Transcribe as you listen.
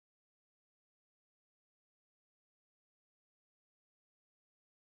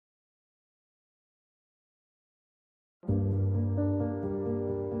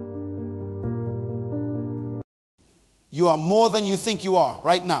You are more than you think you are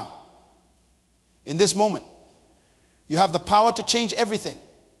right now. In this moment, you have the power to change everything.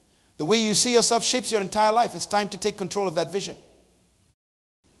 The way you see yourself shapes your entire life. It's time to take control of that vision.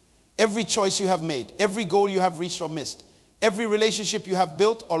 Every choice you have made, every goal you have reached or missed, every relationship you have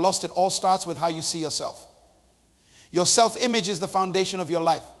built or lost, it all starts with how you see yourself. Your self-image is the foundation of your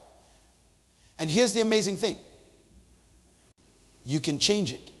life. And here's the amazing thing. You can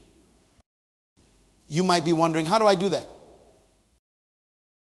change it. You might be wondering, how do I do that?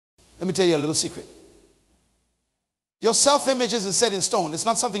 Let me tell you a little secret. Your self-image isn't set in stone. It's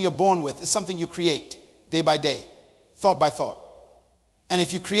not something you're born with. It's something you create day by day, thought by thought. And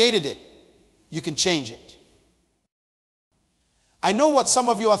if you created it, you can change it. I know what some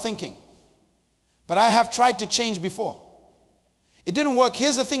of you are thinking, but I have tried to change before. It didn't work.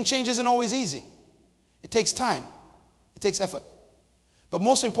 Here's the thing, change isn't always easy. It takes time. It takes effort. But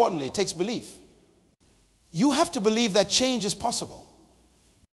most importantly, it takes belief. You have to believe that change is possible.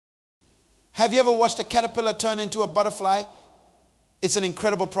 Have you ever watched a caterpillar turn into a butterfly? It's an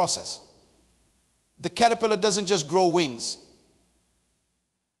incredible process. The caterpillar doesn't just grow wings.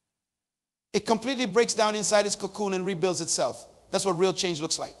 It completely breaks down inside its cocoon and rebuilds itself. That's what real change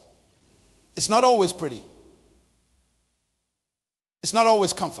looks like. It's not always pretty. It's not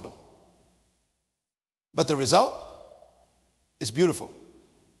always comfortable. But the result is beautiful.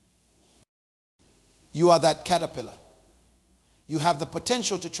 You are that caterpillar. You have the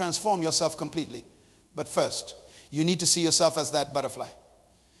potential to transform yourself completely. But first, you need to see yourself as that butterfly.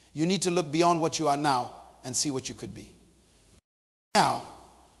 You need to look beyond what you are now and see what you could be. Now,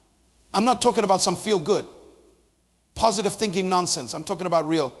 I'm not talking about some feel-good, positive thinking nonsense. I'm talking about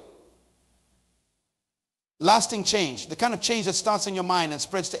real, lasting change, the kind of change that starts in your mind and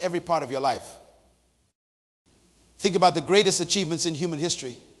spreads to every part of your life. Think about the greatest achievements in human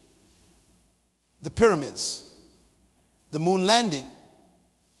history. The pyramids, the moon landing,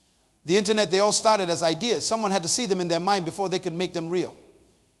 the internet, they all started as ideas. Someone had to see them in their mind before they could make them real.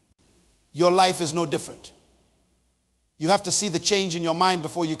 Your life is no different. You have to see the change in your mind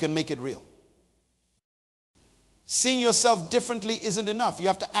before you can make it real. Seeing yourself differently isn't enough. You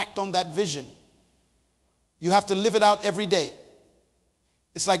have to act on that vision. You have to live it out every day.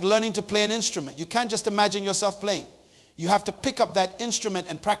 It's like learning to play an instrument. You can't just imagine yourself playing. You have to pick up that instrument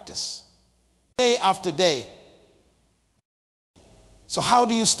and practice. Day after day. So how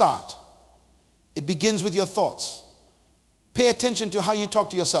do you start? It begins with your thoughts. Pay attention to how you talk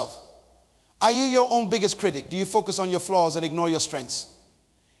to yourself. Are you your own biggest critic? Do you focus on your flaws and ignore your strengths?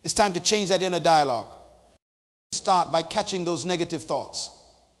 It's time to change that inner dialogue. Start by catching those negative thoughts.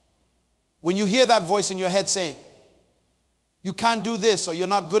 When you hear that voice in your head saying, you can't do this or you're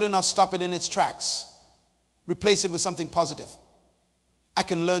not good enough, stop it in its tracks. Replace it with something positive. I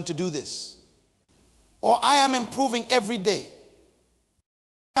can learn to do this. Or I am improving every day.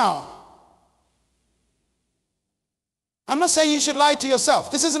 Now, I'm not saying you should lie to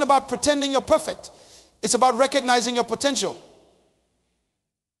yourself. This isn't about pretending you're perfect. It's about recognizing your potential.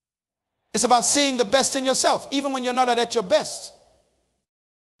 It's about seeing the best in yourself, even when you're not at your best.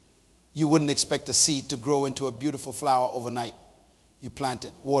 You wouldn't expect a seed to grow into a beautiful flower overnight. You plant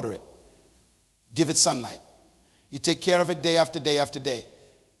it, water it, give it sunlight. You take care of it day after day after day.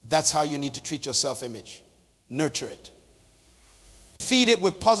 That's how you need to treat your self-image. Nurture it. Feed it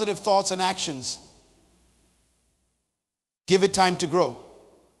with positive thoughts and actions. Give it time to grow.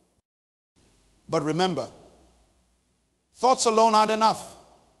 But remember, thoughts alone aren't enough.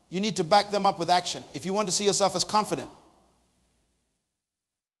 You need to back them up with action. If you want to see yourself as confident,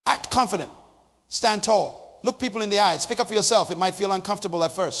 act confident. Stand tall. Look people in the eyes. Speak up for yourself. It might feel uncomfortable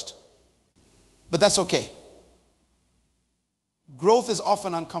at first, but that's okay. Growth is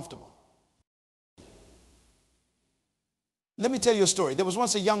often uncomfortable. Let me tell you a story. There was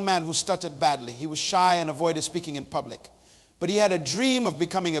once a young man who stuttered badly. He was shy and avoided speaking in public, but he had a dream of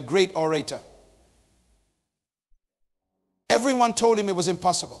becoming a great orator. Everyone told him it was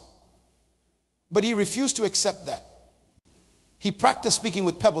impossible, but he refused to accept that. He practiced speaking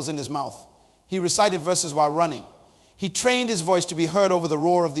with pebbles in his mouth. He recited verses while running. He trained his voice to be heard over the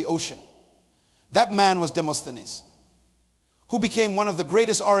roar of the ocean. That man was Demosthenes, who became one of the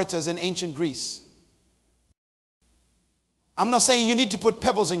greatest orators in ancient Greece. I'm not saying you need to put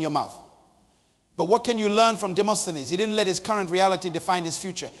pebbles in your mouth, but what can you learn from Demosthenes? He didn't let his current reality define his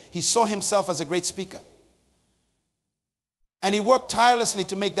future. He saw himself as a great speaker, and he worked tirelessly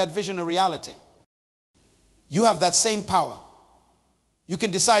to make that vision a reality. You have that same power. You can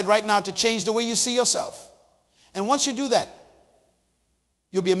decide right now to change the way you see yourself. And once you do that,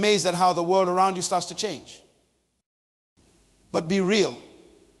 you'll be amazed at how the world around you starts to change. But be real.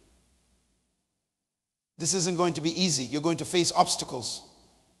 This isn't going to be easy. You're going to face obstacles.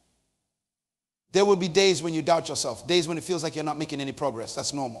 There will be days when you doubt yourself, days when it feels like you're not making any progress.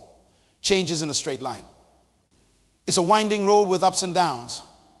 That's normal. Change isn't a straight line. It's a winding road with ups and downs.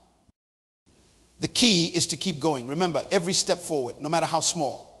 The key is to keep going. Remember, every step forward, no matter how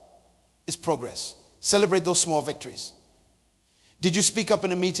small, is progress. Celebrate those small victories. Did you speak up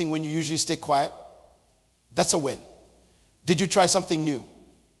in a meeting when you usually stay quiet? That's a win. Did you try something new?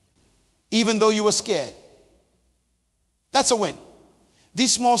 Even though you were scared? That's a win.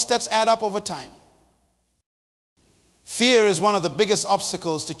 These small steps add up over time. Fear is one of the biggest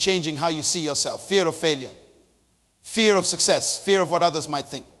obstacles to changing how you see yourself. Fear of failure, fear of success, fear of what others might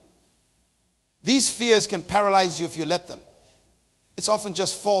think. These fears can paralyze you if you let them. It's often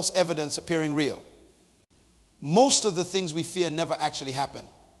just false evidence appearing real. Most of the things we fear never actually happen.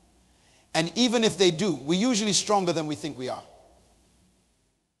 And even if they do, we're usually stronger than we think we are.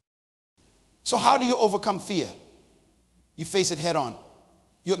 So how do you overcome fear? You face it head on.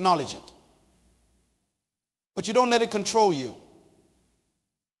 You acknowledge it. But you don't let it control you.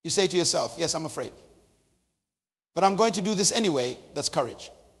 You say to yourself, yes, I'm afraid. But I'm going to do this anyway. That's courage.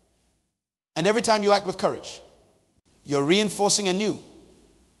 And every time you act with courage, you're reinforcing a new,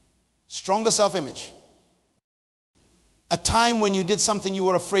 stronger self-image. A time when you did something you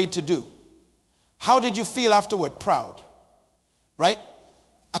were afraid to do. How did you feel afterward? Proud. Right?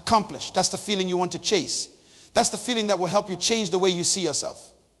 Accomplished. That's the feeling you want to chase. That's the feeling that will help you change the way you see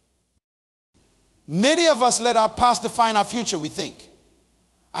yourself. Many of us let our past define our future, we think.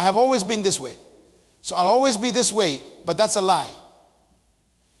 I have always been this way, so I'll always be this way, but that's a lie.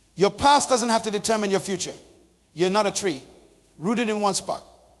 Your past doesn't have to determine your future. You're not a tree, rooted in one spot.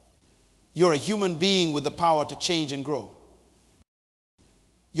 You're a human being with the power to change and grow.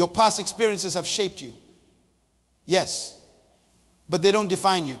 Your past experiences have shaped you. Yes, but they don't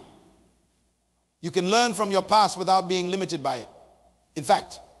define you. You can learn from your past without being limited by it. In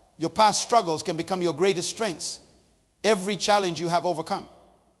fact, your past struggles can become your greatest strengths. Every challenge you have overcome.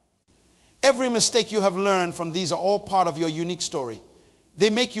 Every mistake you have learned from these are all part of your unique story. They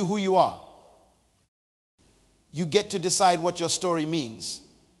make you who you are. You get to decide what your story means.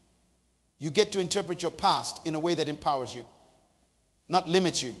 You get to interpret your past in a way that empowers you, not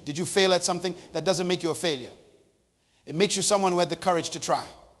limits you. Did you fail at something? That doesn't make you a failure. It makes you someone who had the courage to try.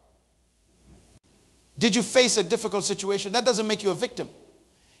 Did you face a difficult situation? That doesn't make you a victim.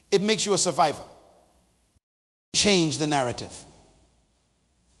 It makes you a survivor. Change the narrative.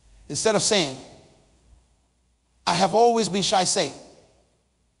 Instead of saying, I have always been shy, say,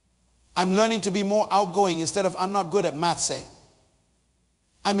 I'm learning to be more outgoing. Instead of, I'm not good at math, say,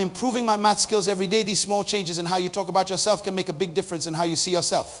 I'm improving my math skills every day. These small changes in how you talk about yourself can make a big difference in how you see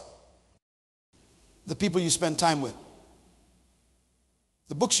yourself. The people you spend time with,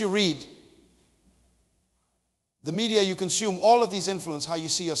 the books you read, the media you consume, all of these influence how you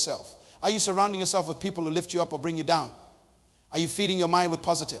see yourself. Are you surrounding yourself with people who lift you up or bring you down? Are you feeding your mind with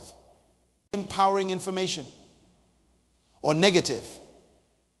positive, empowering information, or negative,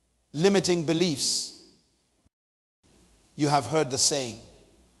 limiting beliefs? You have heard the saying,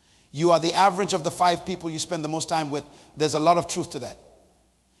 you are the average of the 5 people you spend the most time with. There's a lot of truth to that.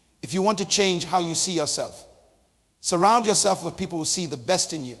 If you want to change how you see yourself, surround yourself with people who see the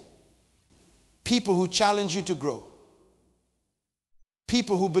best in you. People who challenge you to grow.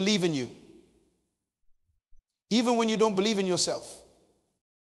 People who believe in you. Even when you don't believe in yourself.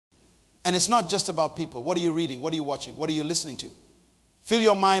 And it's not just about people. What are you reading? What are you watching? What are you listening to? Fill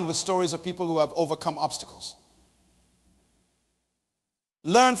your mind with stories of people who have overcome obstacles.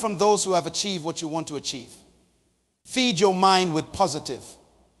 Learn from those who have achieved what you want to achieve. Feed your mind with positive,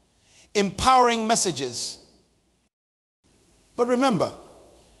 empowering messages. But remember,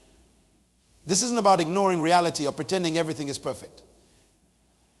 this isn't about ignoring reality or pretending everything is perfect.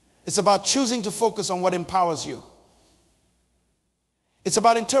 It's about choosing to focus on what empowers you. It's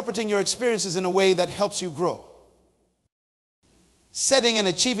about interpreting your experiences in a way that helps you grow. Setting and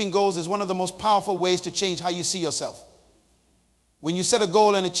achieving goals is one of the most powerful ways to change how you see yourself. When you set a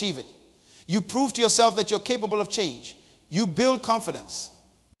goal and achieve it, you prove to yourself that you're capable of change. You build confidence.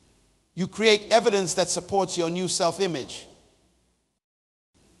 You create evidence that supports your new self-image.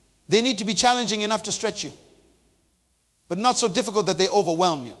 They need to be challenging enough to stretch you, but not so difficult that they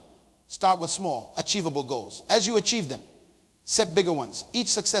overwhelm you. Start with small, achievable goals. As you achieve them, set bigger ones. Each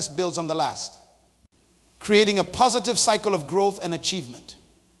success builds on the last, creating a positive cycle of growth and achievement.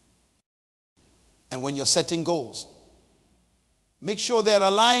 And when you're setting goals, make sure they're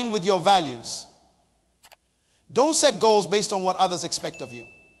aligned with your values. Don't set goals based on what others expect of you.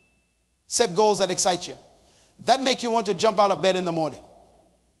 Set goals that excite you, that make you want to jump out of bed in the morning.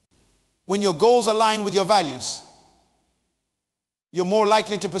 When your goals align with your values, you're more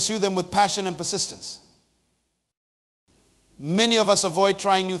likely to pursue them with passion and persistence. Many of us avoid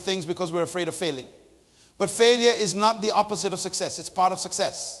trying new things because we're afraid of failing. But failure is not the opposite of success. It's part of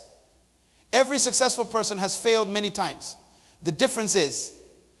success. Every successful person has failed many times. The difference is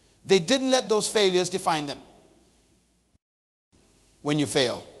they didn't let those failures define them. When you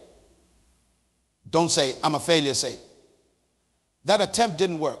fail, don't say, I'm a failure, say, that attempt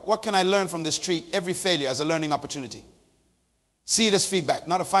didn't work. What can I learn from this? Treat every failure as a learning opportunity. See it as feedback,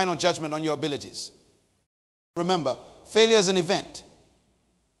 not a final judgment on your abilities. Remember, failure is an event,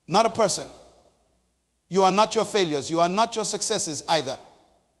 not a person. You are not your failures. You are not your successes either.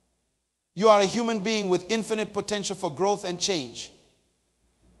 You are a human being with infinite potential for growth and change.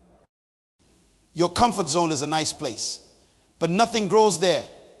 Your comfort zone is a nice place, but nothing grows there.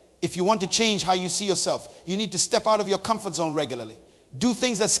 If you want to change how you see yourself, you need to step out of your comfort zone regularly. Do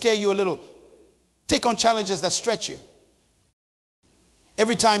things that scare you a little. Take on challenges that stretch you.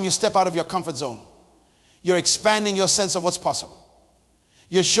 Every time you step out of your comfort zone, you're expanding your sense of what's possible.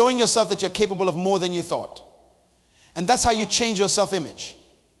 You're showing yourself that you're capable of more than you thought. And that's how you change your self-image.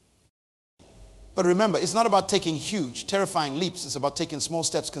 But remember, it's not about taking huge, terrifying leaps. It's about taking small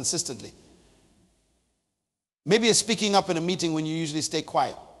steps consistently. Maybe it's speaking up in a meeting when you usually stay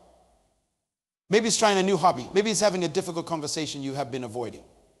quiet. Maybe it's trying a new hobby. Maybe it's having a difficult conversation you have been avoiding.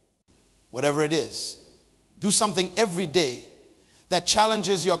 Whatever it is, do something every day that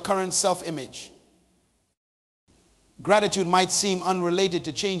challenges your current self-image. Gratitude might seem unrelated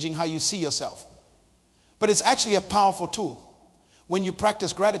to changing how you see yourself, but it's actually a powerful tool. When you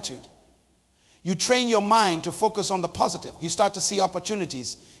practice gratitude, you train your mind to focus on the positive. You start to see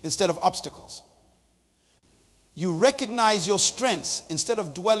opportunities instead of obstacles. You recognize your strengths instead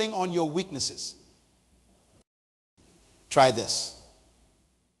of dwelling on your weaknesses. Try this.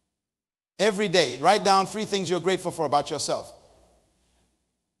 Every day, write down 3 things you're grateful for about yourself.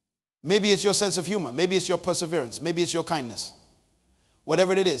 Maybe it's your sense of humor. Maybe it's your perseverance. Maybe it's your kindness.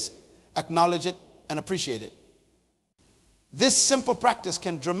 Whatever it is, acknowledge it and appreciate it. This simple practice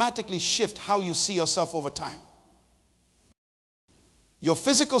can dramatically shift how you see yourself over time. Your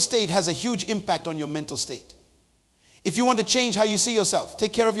physical state has a huge impact on your mental state. If you want to change how you see yourself,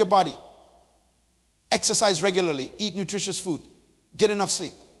 take care of your body. Exercise regularly. Eat nutritious food. Get enough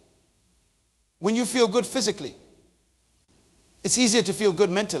sleep. When you feel good physically, it's easier to feel good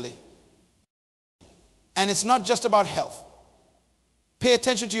mentally. And it's not just about health. Pay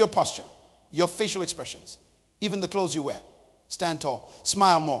attention to your posture, your facial expressions, even the clothes you wear. Stand tall,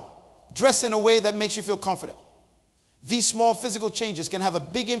 smile more, dress in a way that makes you feel confident. These small physical changes can have a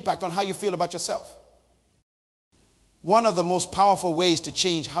big impact on how you feel about yourself. One of the most powerful ways to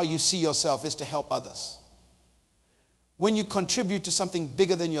change how you see yourself is to help others. When you contribute to something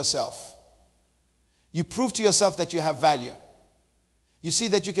bigger than yourself, you prove to yourself that you have value. You see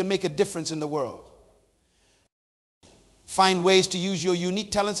that you can make a difference in the world. Find ways to use your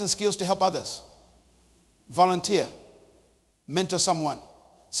unique talents and skills to help others. Volunteer. Mentor someone.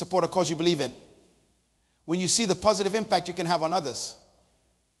 Support a cause you believe in. When you see the positive impact you can have on others,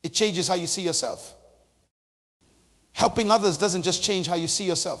 it changes how you see yourself. Helping others doesn't just change how you see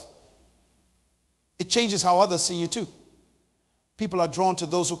yourself. It changes how others see you too. People are drawn to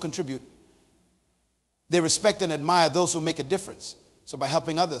those who contribute. They respect and admire those who make a difference. So by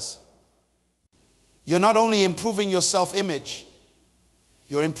helping others, you're not only improving your self-image,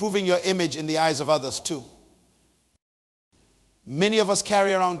 you're improving your image in the eyes of others too. Many of us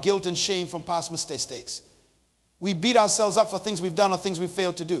carry around guilt and shame from past mistakes. We beat ourselves up for things we've done or things we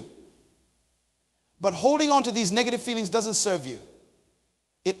failed to do. But holding on to these negative feelings doesn't serve you.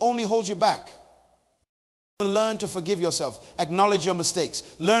 It only holds you back. Learn to forgive yourself. Acknowledge your mistakes.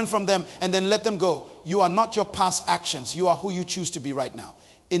 Learn from them and then let them go. You are not your past actions. You are who you choose to be right now,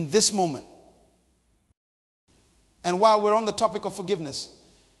 in this moment. And while we're on the topic of forgiveness,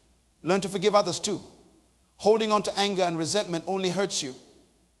 learn to forgive others too. Holding on to anger and resentment only hurts you.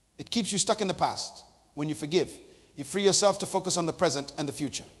 It keeps you stuck in the past. When you forgive, you free yourself to focus on the present and the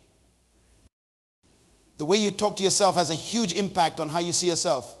future. The way you talk to yourself has a huge impact on how you see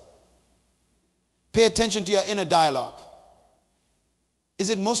yourself. Pay attention to your inner dialogue. Is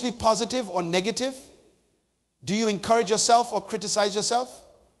it mostly positive or negative? Do you encourage yourself or criticize yourself?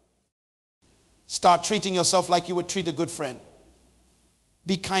 Start treating yourself like you would treat a good friend.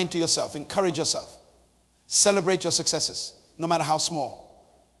 Be kind to yourself. Encourage yourself. Celebrate your successes, no matter how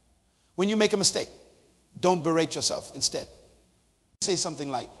small. When you make a mistake, don't berate yourself. Instead, say something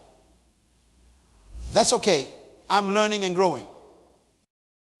like, "That's okay. I'm learning and growing."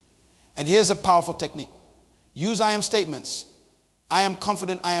 And here's a powerful technique. Use I am statements. I am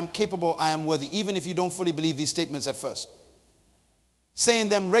confident, I am capable, I am worthy, even if you don't fully believe these statements at first. Saying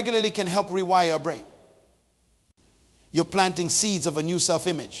them regularly can help rewire your brain. You're planting seeds of a new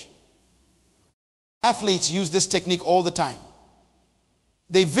self-image. Athletes use this technique all the time.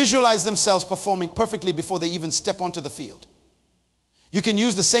 They visualize themselves performing perfectly before they even step onto the field. You can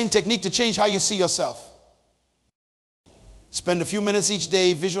use the same technique to change how you see yourself. Spend a few minutes each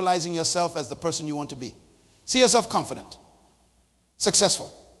day visualizing yourself as the person you want to be. See yourself confident,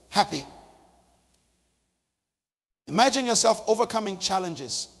 successful, happy. Imagine yourself overcoming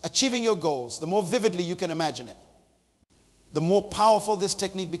challenges, achieving your goals. The more vividly you can imagine it, the more powerful this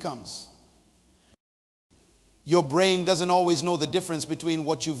technique becomes. Your brain doesn't always know the difference between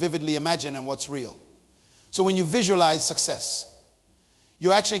what you vividly imagine and what's real. So when you visualize success,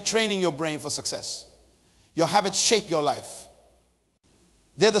 you're actually training your brain for success. Your habits shape your life.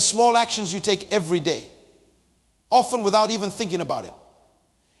 They're the small actions you take every day, often without even thinking about it.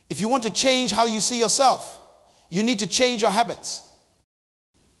 If you want to change how you see yourself, you need to change your habits.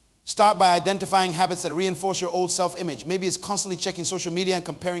 Start by identifying habits that reinforce your old self-image. Maybe it's constantly checking social media and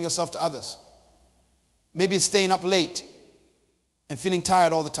comparing yourself to others. Maybe it's staying up late and feeling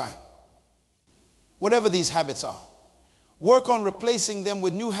tired all the time. Whatever these habits are, work on replacing them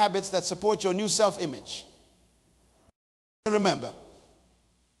with new habits that support your new self-image. And remember,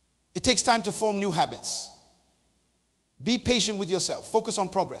 it takes time to form new habits. Be patient with yourself. Focus on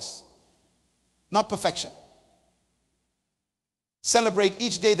progress, not perfection. Celebrate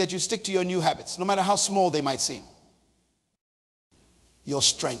each day that you stick to your new habits, no matter how small they might seem. Your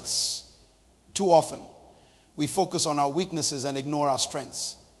strengths. Too often, we focus on our weaknesses and ignore our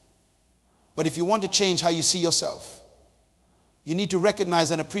strengths. But if you want to change how you see yourself, you need to recognize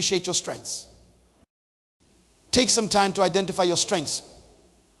and appreciate your strengths. Take some time to identify your strengths.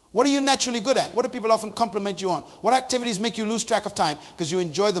 What are you naturally good at? What do people often compliment you on? What activities make you lose track of time because you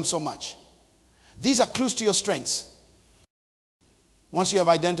enjoy them so much? These are clues to your strengths. Once you have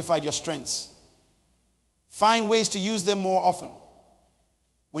identified your strengths, find ways to use them more often.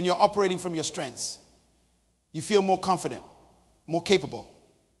 When you're operating from your strengths, you feel more confident, more capable.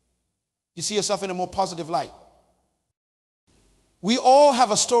 You see yourself in a more positive light. We all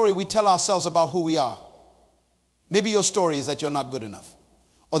have a story we tell ourselves about who we are. Maybe your story is that you're not good enough,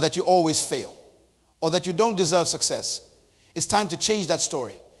 or that you always fail, or that you don't deserve success. It's time to change that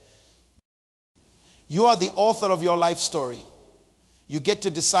story. You are the author of your life story. You get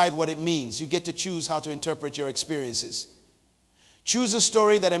to decide what it means. You get to choose how to interpret your experiences. Choose a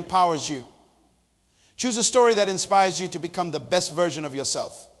story that empowers you. Choose a story that inspires you to become the best version of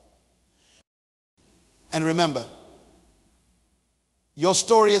yourself. And remember, your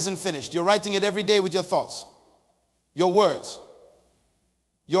story isn't finished. You're writing it every day with your thoughts, your words,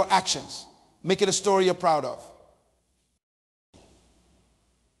 your actions. Make it a story you're proud of.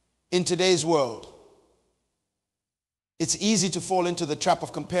 In today's world, it's easy to fall into the trap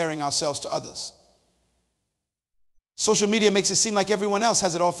of comparing ourselves to others. Social media makes it seem like everyone else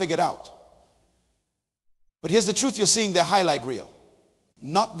has it all figured out. But here's the truth: you're seeing their highlight reel,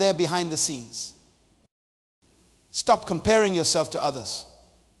 not their behind the scenes. Stop comparing yourself to others.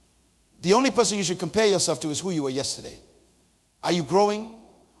 The only person you should compare yourself to is who you were yesterday. Are you growing?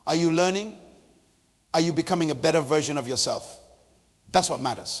 Are you learning? Are you becoming a better version of yourself? That's what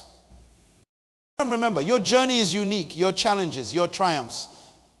matters. Remember, your journey is unique. Your challenges, your triumphs,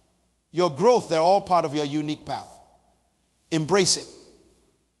 your growth, they're all part of your unique path. Embrace it.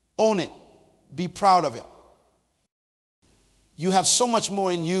 Own it. Be proud of it. You have so much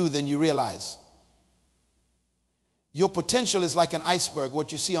more in you than you realize. Your potential is like an iceberg.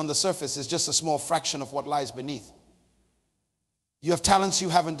 What you see on the surface is just a small fraction of what lies beneath. You have talents you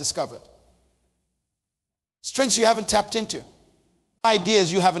haven't discovered, strengths you haven't tapped into,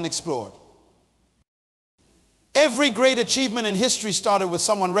 ideas you haven't explored. Every great achievement in history started with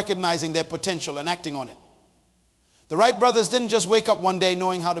someone recognizing their potential and acting on it. The Wright brothers didn't just wake up one day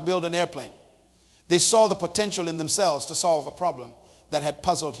knowing how to build an airplane. They saw the potential in themselves to solve a problem that had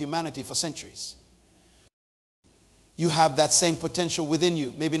puzzled humanity for centuries. You have that same potential within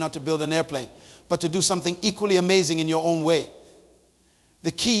you, maybe not to build an airplane, but to do something equally amazing in your own way.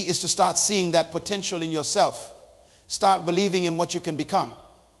 The key is to start seeing that potential in yourself. Start believing in what you can become,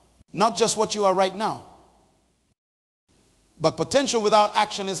 not just what you are right now. But potential without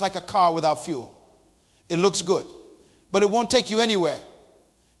action is like a car without fuel. It looks good, but it won't take you anywhere.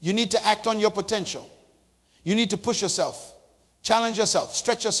 You need to act on your potential. You need to push yourself, challenge yourself,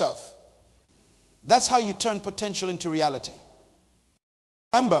 stretch yourself. That's how you turn potential into reality.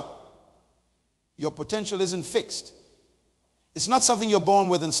 Remember, your potential isn't fixed. It's not something you're born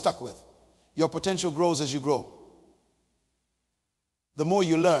with and stuck with. Your potential grows as you grow. the more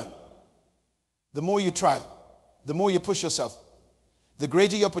you learn, the more you try, the more you push yourself, the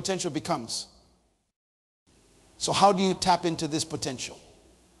greater your potential becomes. So how do you tap into this potential?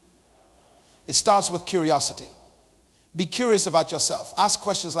 It starts with curiosity. Be curious about yourself. Ask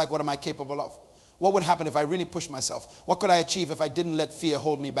questions like, what am I capable of? What would happen if I really pushed myself? What could I achieve if I didn't let fear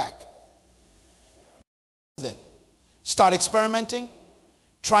hold me back? Then start experimenting.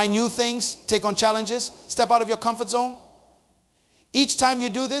 Try new things. Take on challenges. Step out of your comfort zone. Each time you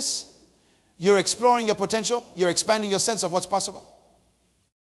do this, you're exploring your potential. You're expanding your sense of what's possible.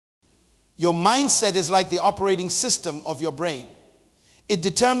 Your mindset is like the operating system of your brain. It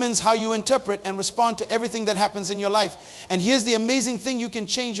determines how you interpret and respond to everything that happens in your life. And here's the amazing thing: you can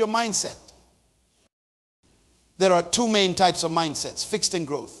change your mindset. There are two main types of mindsets: fixed and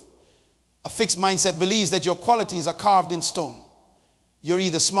growth. A fixed mindset believes that your qualities are carved in stone. You're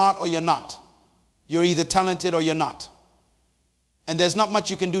either smart or you're not. You're either talented or you're not. And there's not much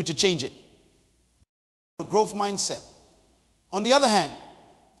you can do to change it. A growth mindset, on the other hand,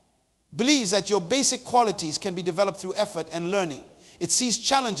 believes that your basic qualities can be developed through effort and learning. It sees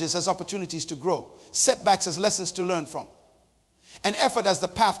challenges as opportunities to grow, setbacks as lessons to learn from, and effort as the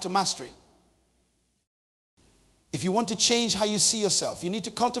path to mastery. If you want to change how you see yourself, you need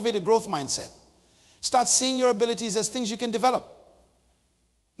to cultivate a growth mindset. Start seeing your abilities as things you can develop,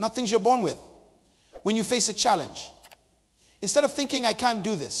 not things you're born with. When you face a challenge, instead of thinking, I can't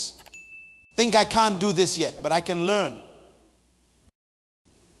do this, think, I can't do this yet, but I can learn.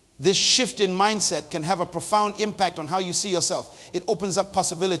 This shift in mindset can have a profound impact on how you see yourself. It opens up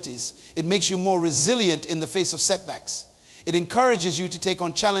possibilities. It makes you more resilient in the face of setbacks. It encourages you to take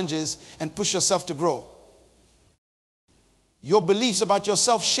on challenges and push yourself to grow. Your beliefs about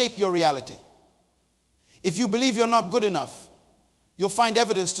yourself shape your reality. If you believe you're not good enough, you'll find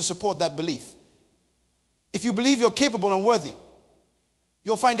evidence to support that belief. If you believe you're capable and worthy,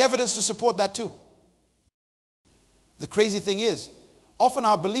 you'll find evidence to support that too. The crazy thing is, often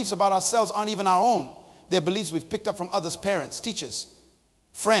our beliefs about ourselves aren't even our own. They're beliefs we've picked up from others, parents, teachers,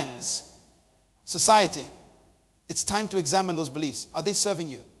 friends, society. It's time to examine those beliefs. Are they serving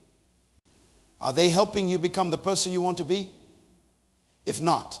you? Are they helping you become the person you want to be? If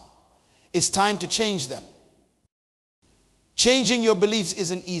not, it's time to change them. Changing your beliefs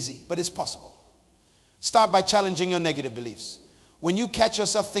isn't easy, but it's possible. Start by challenging your negative beliefs. When you catch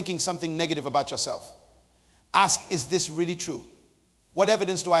yourself thinking something negative about yourself, ask, is this really true? What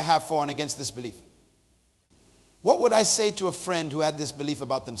evidence do I have for and against this belief? What would I say to a friend who had this belief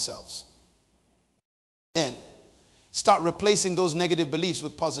about themselves? Then start replacing those negative beliefs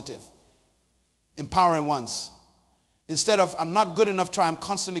with positive, empowering ones. Instead of, I'm not good enough, try, I'm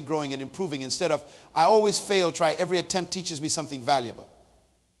constantly growing and improving. Instead of, I always fail, try, every attempt teaches me something valuable.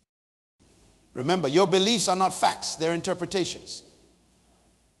 Remember, your beliefs are not facts, they're interpretations.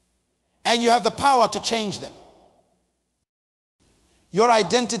 And you have the power to change them. Your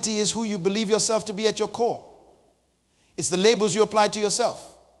identity is who you believe yourself to be at your core. It's the labels you apply to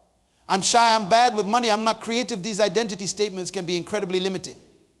yourself. I'm shy, I'm bad with money, I'm not creative. These identity statements can be incredibly limiting.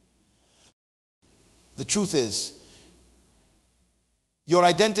 The truth is, your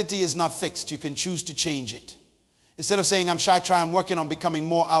identity is not fixed. You can choose to change it. Instead of saying, I'm shy, try, I'm working on becoming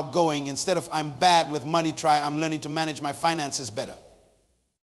more outgoing. Instead of, I'm bad with money, try, I'm learning to manage my finances better.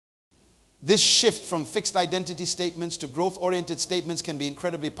 This shift from fixed identity statements to growth-oriented statements can be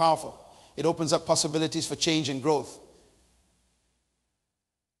incredibly powerful. It opens up possibilities for change and growth.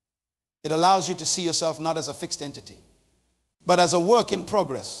 It allows you to see yourself not as a fixed entity, but as a work in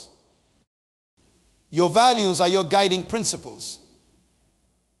progress. Your values are your guiding principles.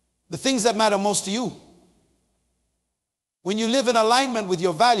 The things that matter most to you. When you live in alignment with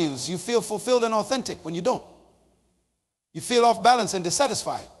your values, you feel fulfilled and authentic. When you don't, you feel off balance and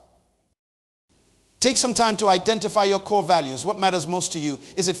dissatisfied. Take some time to identify your core values. What matters most to you?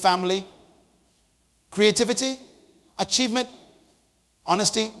 Is it family? Creativity? Achievement?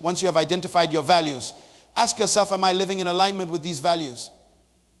 Honesty? Once you have identified your values, ask yourself, am I living in alignment with these values?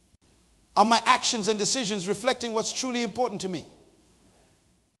 Are my actions and decisions reflecting what's truly important to me?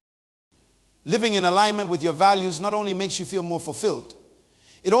 Living in alignment with your values not only makes you feel more fulfilled,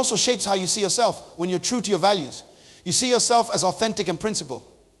 it also shapes how you see yourself. When you're true to your values, you see yourself as authentic and principled.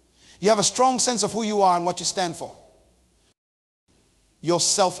 You have a strong sense of who you are and what you stand for. Your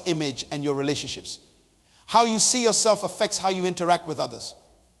self-image and your relationships. How you see yourself affects how you interact with others,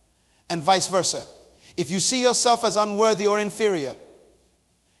 and vice versa. If you see yourself as unworthy or inferior,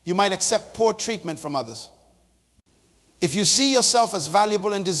 you might accept poor treatment from others. If you see yourself as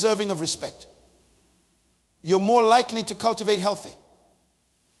valuable and deserving of respect, you're more likely to cultivate healthy,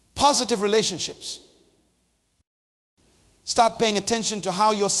 positive relationships. Start paying attention to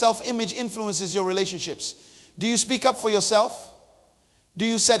how your self-image influences your relationships. Do you speak up for yourself? Do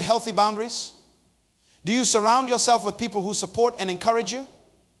you set healthy boundaries? Do you surround yourself with people who support and encourage you?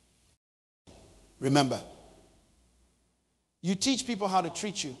 Remember, you teach people how to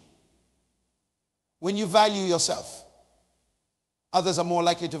treat you. When you value yourself, others are more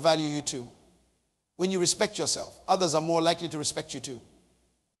likely to value you too. When you respect yourself, others are more likely to respect you too.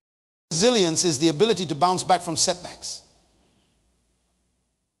 Resilience is the ability to bounce back from setbacks,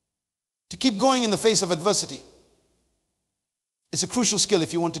 to keep going in the face of adversity. It's a crucial skill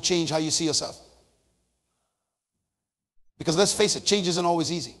if you want to change how you see yourself. Because let's face it, change isn't always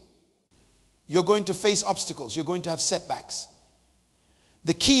easy. You're going to face obstacles. You're going to have setbacks.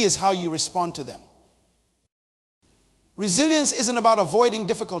 The key is how you respond to them. Resilience isn't about avoiding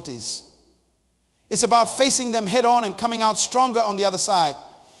difficulties. It's about facing them head on and coming out stronger on the other side.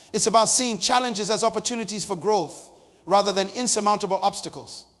 It's about seeing challenges as opportunities for growth rather than insurmountable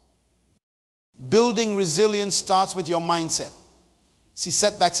obstacles. Building resilience starts with your mindset. See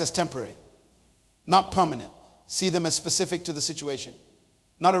setbacks as temporary, not permanent. See them as specific to the situation,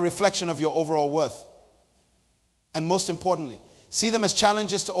 not a reflection of your overall worth. And most importantly, see them as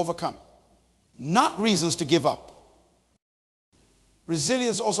challenges to overcome, not reasons to give up.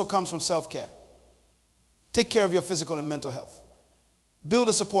 Resilience also comes from self-care. Take care of your physical and mental health. Build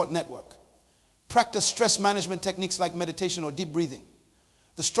a support network. Practice stress management techniques like meditation or deep breathing.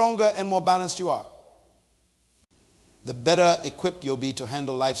 The stronger and more balanced you are, the better equipped you'll be to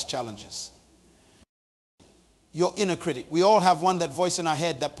handle life's challenges. Your inner critic. We all have one, that voice in our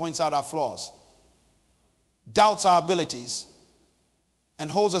head that points out our flaws, doubts our abilities, and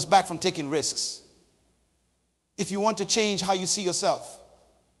holds us back from taking risks. If you want to change how you see yourself,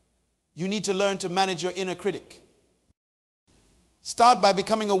 you need to learn to manage your inner critic. Start by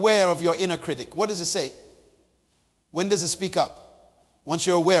becoming aware of your inner critic. What does it say? When does it speak up? Once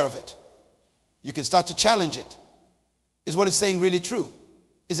you're aware of it, you can start to challenge it. Is what it's saying really true?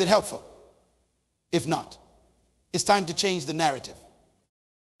 Is it helpful? If not, it's time to change the narrative.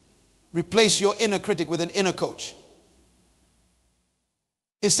 Replace your inner critic with an inner coach.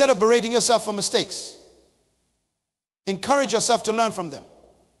 Instead of berating yourself for mistakes, encourage yourself to learn from them.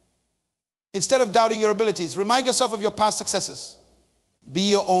 Instead of doubting your abilities, remind yourself of your past successes. Be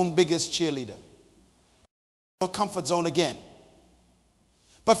your own biggest cheerleader. Your comfort zone again,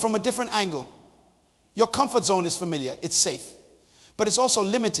 but from a different angle. Your comfort zone is familiar, it's safe, but it's also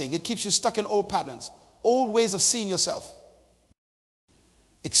limiting. It keeps you stuck in old patterns, old ways of seeing yourself.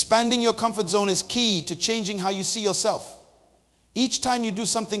 Expanding your comfort zone is key to changing how you see yourself. Each time you do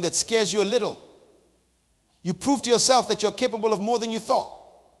something that scares you a little, you prove to yourself that you're capable of more than you thought.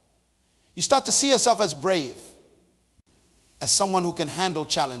 You start to see yourself as brave, as someone who can handle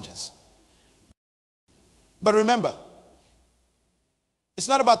challenges. But remember, it's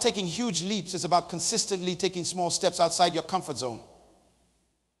not about taking huge leaps. It's about consistently taking small steps outside your comfort zone.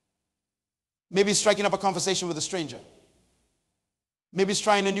 Maybe it's striking up a conversation with a stranger. Maybe it's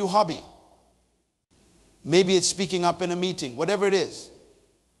trying a new hobby. Maybe it's speaking up in a meeting. Whatever it is,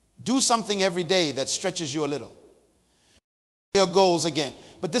 do something every day that stretches you a little. Your goals again.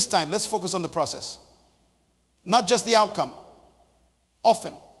 But this time, let's focus on the process, not just the outcome.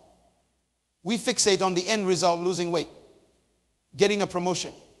 Often, we fixate on the end result, losing weight, getting a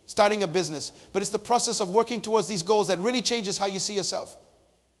promotion, starting a business. But it's the process of working towards these goals that really changes how you see yourself.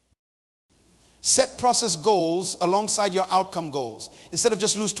 Set process goals alongside your outcome goals. Instead of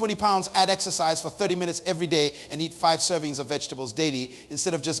just lose 20 pounds, add exercise for 30 minutes every day and eat 5 servings of vegetables daily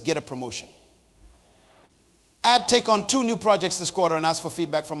instead of just get a promotion. Take on 2 new projects this quarter and ask for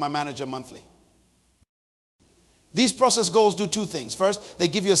feedback from my manager monthly. These process goals do 2 things. First, they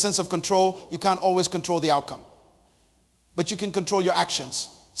give you a sense of control. You can't always control the outcome, but you can control your actions.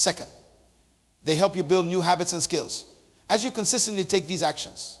 Second, they help you build new habits and skills. As you consistently take these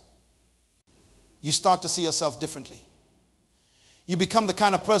actions, you start to see yourself differently. You become the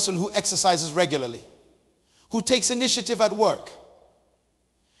kind of person who exercises regularly, who takes initiative at work.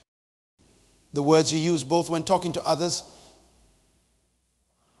 The words you use both when talking to others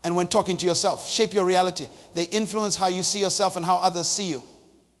and when talking to yourself shape your reality. They influence how you see yourself and how others see you.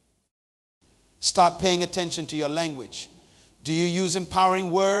 Start paying attention to your language. Do you use empowering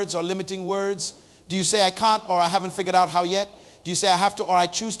words or limiting words? Do you say I can't or I haven't figured out how yet? Do you say I have to or I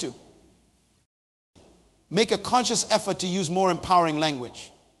choose to? Make a conscious effort to use more empowering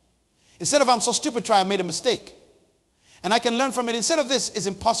language. Instead of I'm so stupid, try I made a mistake. And I can learn from it. Instead of this is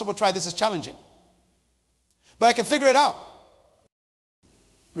impossible, try this is challenging. But I can figure it out.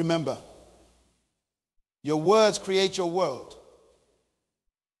 Remember, your words create your world.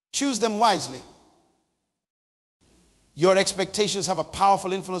 Choose them wisely. Your expectations have a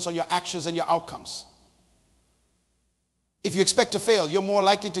powerful influence on your actions and your outcomes. If you expect to fail, you're more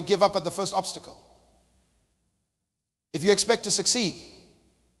likely to give up at the first obstacle. If you expect to succeed,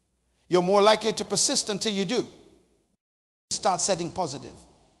 you're more likely to persist until you do. Start setting positive,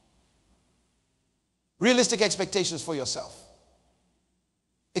 realistic expectations for yourself.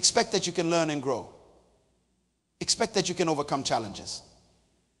 Expect that you can learn and grow. Expect that you can overcome challenges.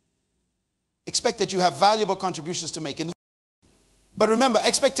 Expect that you have valuable contributions to make. But remember,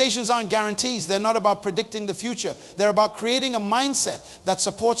 expectations aren't guarantees. They're not about predicting the future. They're about creating a mindset that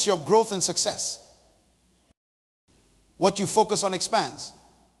supports your growth and success. What you focus on expands.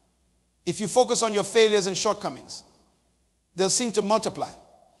 If you focus on your failures and shortcomings, they'll seem to multiply.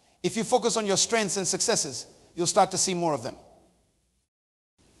 If you focus on your strengths and successes, you'll start to see more of them.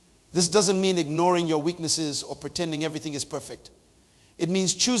 This doesn't mean ignoring your weaknesses or pretending everything is perfect. It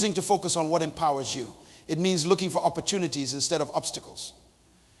means choosing to focus on what empowers you. It means looking for opportunities instead of obstacles,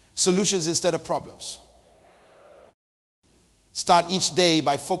 solutions instead of problems. Start each day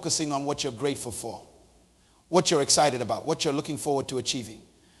by focusing on what you're grateful for, what you're excited about, what you're looking forward to achieving.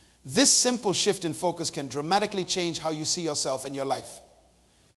 This simple shift in focus can dramatically change how you see yourself and your life.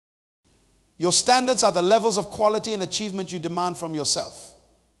 Your standards are the levels of quality and achievement you demand from yourself.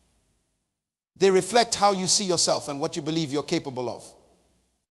 They reflect how you see yourself and what you believe you're capable of.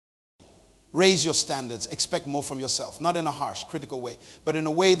 Raise your standards. Expect more from yourself. Not in a harsh, critical way, but in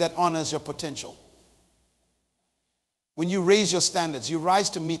a way that honors your potential. When you raise your standards, you rise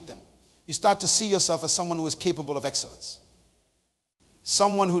to meet them. You start to see yourself as someone who is capable of excellence.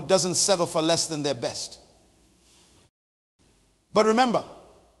 Someone who doesn't settle for less than their best. But remember,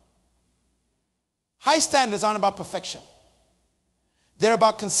 high standards aren't about perfection. They're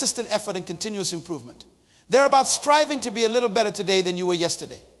about consistent effort and continuous improvement. They're about striving to be a little better today than you were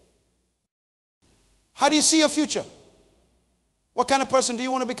yesterday. How do you see your future? What kind of person do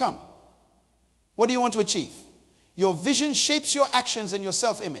you want to become? What do you want to achieve? Your vision shapes your actions and your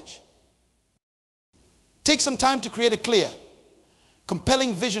self-image. Take some time to create a clear,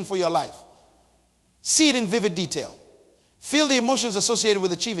 compelling vision for your life. See it in vivid detail. Feel the emotions associated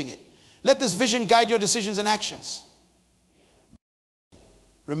with achieving it. Let this vision guide your decisions and actions.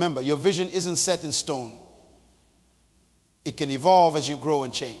 Remember, your vision isn't set in stone. It can evolve as you grow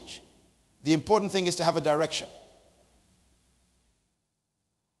and change. The important thing is to have a direction,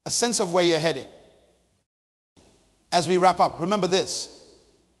 a sense of where you're heading. As we wrap up, remember this.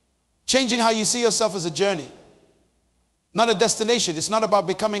 Changing how you see yourself is a journey, not a destination. It's not about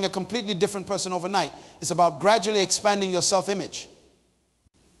becoming a completely different person overnight. It's about gradually expanding your self-image,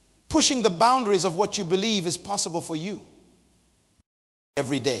 pushing the boundaries of what you believe is possible for you.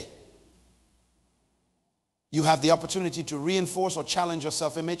 Every day, you have the opportunity to reinforce or challenge your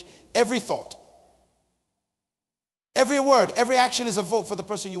self-image. Every thought, every word, every action is a vote for the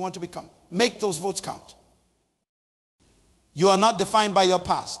person you want to become. Make those votes count. You are not defined by your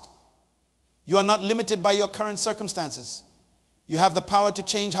past. You are not limited by your current circumstances. You have the power to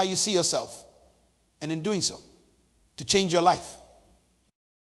change how you see yourself, and in doing so, to change your life.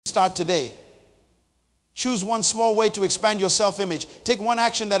 Start today. Choose one small way to expand your self-image. Take one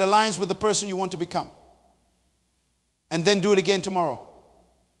action that aligns with the person you want to become. And then do it again tomorrow.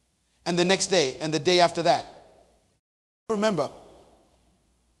 And the next day, and the day after that. Remember,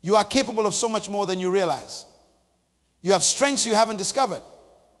 you are capable of so much more than you realize. You have strengths you haven't discovered.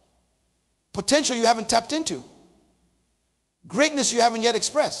 Potential you haven't tapped into. Greatness you haven't yet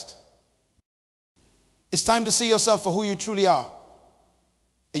expressed. It's time to see yourself for who you truly are.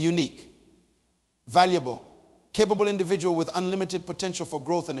 A unique, valuable, capable individual with unlimited potential for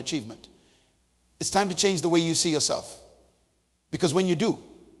growth and achievement. It's time to change the way you see yourself. Because when you do,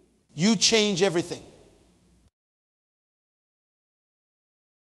 you change everything.